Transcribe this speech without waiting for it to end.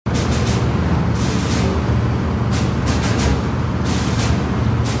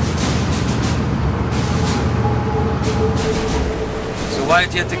Why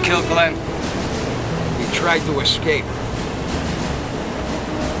did you have to kill Glenn? He tried to escape.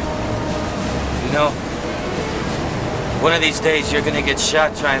 You know, one of these days you're gonna get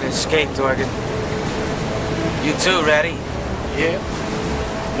shot trying to escape, Dorgan. You too, Ratty? Yeah.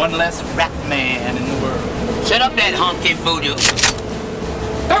 One less rat man in the world. Shut up that honky voodoo.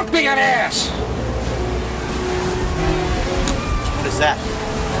 Don't be an ass! What is that?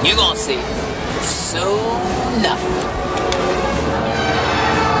 You gonna see. Soon enough.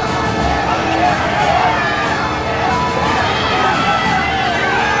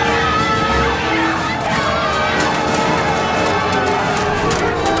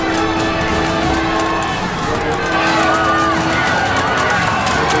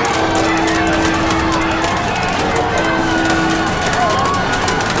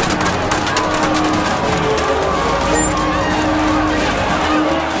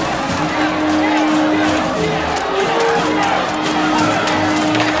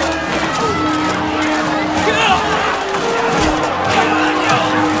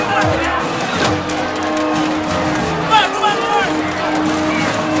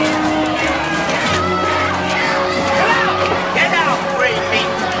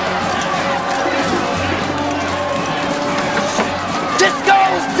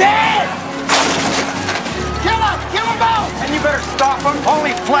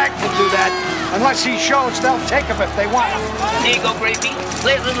 Only Flag can do that. Unless he shows, they'll take him if they want him. There you go, Gravy.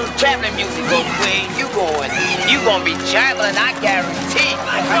 Play a little traveling music, go where you going. You gonna be traveling, I guarantee.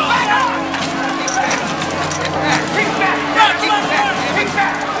 Keep back! Keep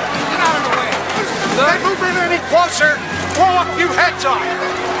back! Get out of the way. If they move in any closer, blow a few heads off.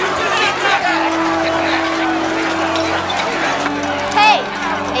 Hey,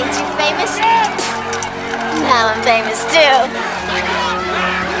 ain't you famous? Now I'm famous too.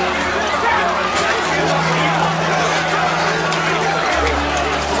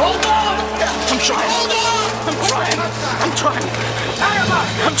 I'm trying.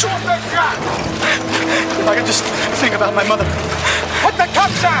 If I could just think about my mother. Put the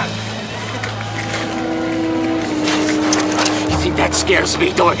cuffs on! You think that scares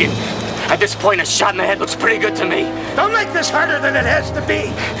me, Dorgan? At this point, a shot in the head looks pretty good to me. Don't make this harder than it has to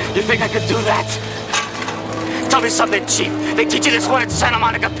be. You think I could do that? Tell me something, Chief. They teach you this one at Santa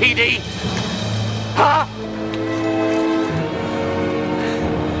Monica PD? Huh?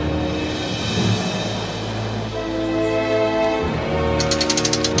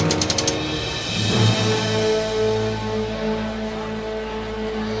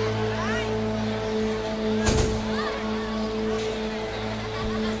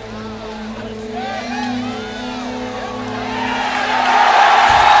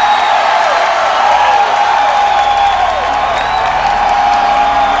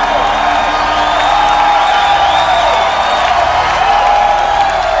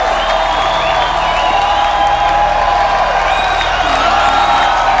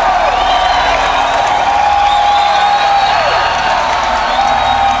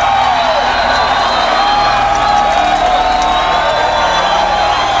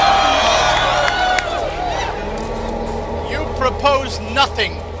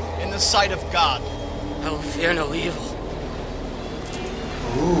 Nothing in the sight of God. I will fear no evil.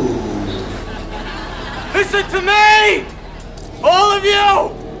 Ooh. Listen to me! All of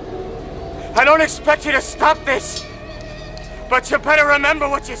you! I don't expect you to stop this, but you better remember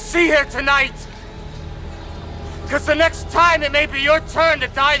what you see here tonight. Because the next time it may be your turn to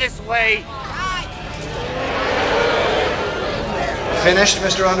die this way. Finished,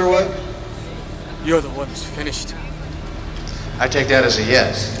 Mr. Underwood? You're the one who's finished. I take that as a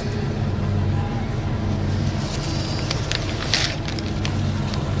yes.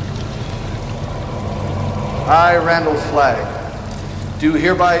 I, Randall Flagg, do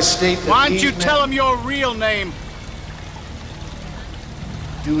hereby state that Why don't you tell him your real name?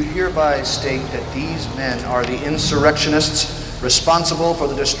 Do hereby state that these men are the insurrectionists responsible for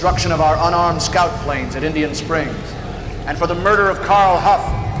the destruction of our unarmed scout planes at Indian Springs and for the murder of Carl Huff.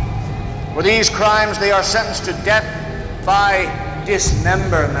 For these crimes, they are sentenced to death by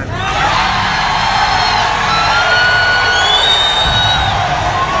dismemberment.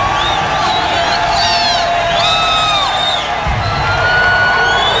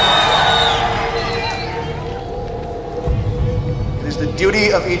 It is the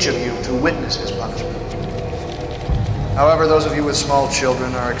duty of each of you to witness his punishment. However, those of you with small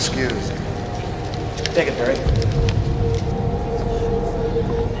children are excused. Take it, Barry.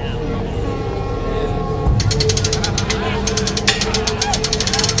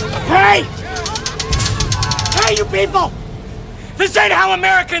 Hey! Hey, you people! This ain't how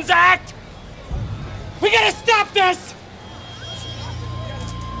Americans act! We gotta stop this!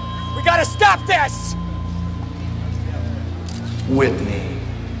 We gotta stop this! Whitney.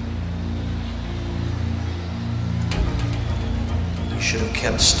 You should have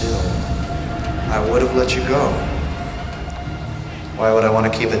kept still. I would have let you go. Why would I want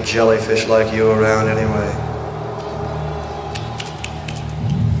to keep a jellyfish like you around anyway?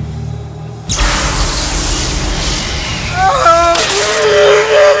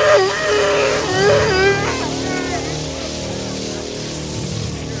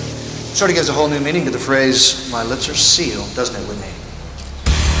 Sort of gives a whole new meaning to the phrase, my lips are sealed, doesn't it, Whitney?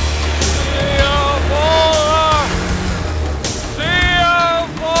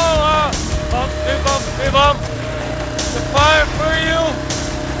 Bump. The fire for you.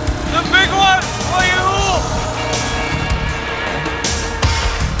 The big one for you.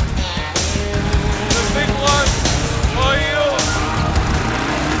 The big one for you.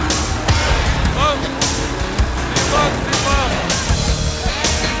 Bump.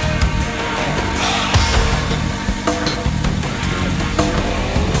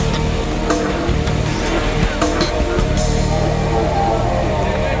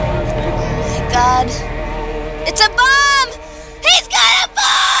 God. It's a bomb! He's got a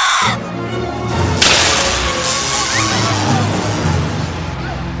bomb!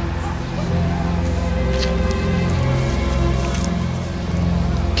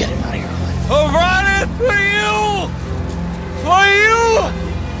 Get him out of here. I brought it for you! For you!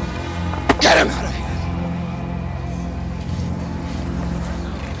 Get him out of here.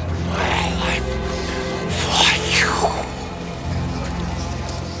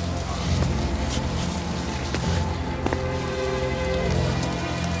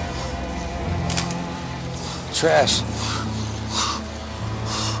 Trash.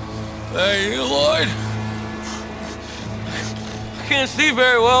 Hey, you, Lloyd. I can't see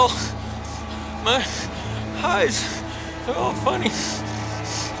very well. My eyes are all funny.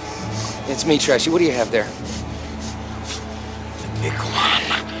 It's me, Trashy. What do you have there? The big one.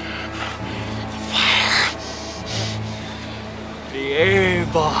 Fire. The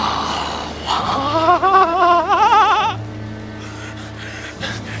A-bomb.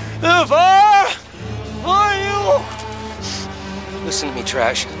 The fire! For you! Listen to me,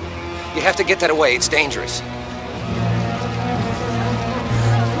 Trash. You have to get that away. It's dangerous.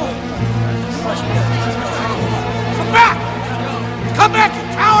 Come back! Come back, you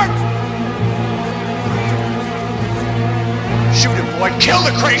cowards! Shoot him, boy. Kill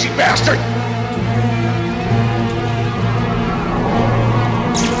the crazy bastard!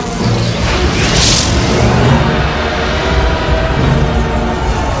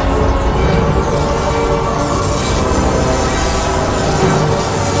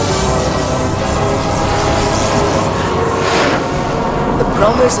 The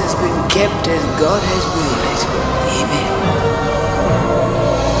promise has been kept as God has willed it. Amen.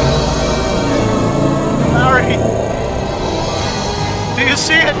 Larry! Do you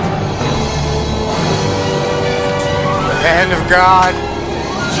see it? The hand of God.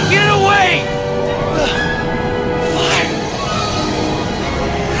 Get away!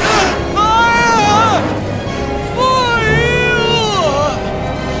 Fire! For you!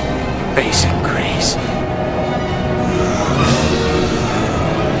 Basic grace.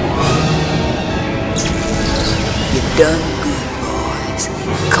 You've done good, boys.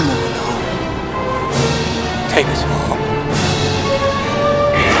 Come on home. Take us home.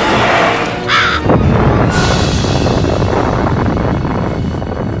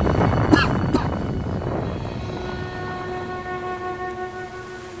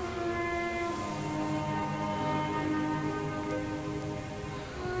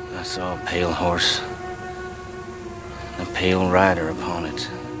 I saw a pale horse, a pale rider upon it.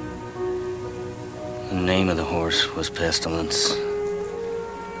 The name of the horse was Pestilence.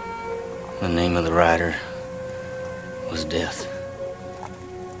 The name of the rider was Death.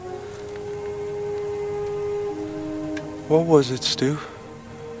 What was it, Stu?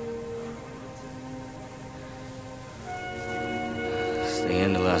 It's the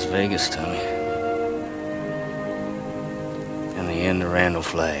end of Las Vegas, Tommy. And the end of Randall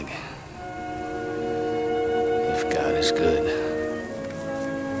Flagg. If God is good.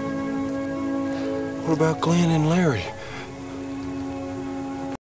 What about Glenn and Larry?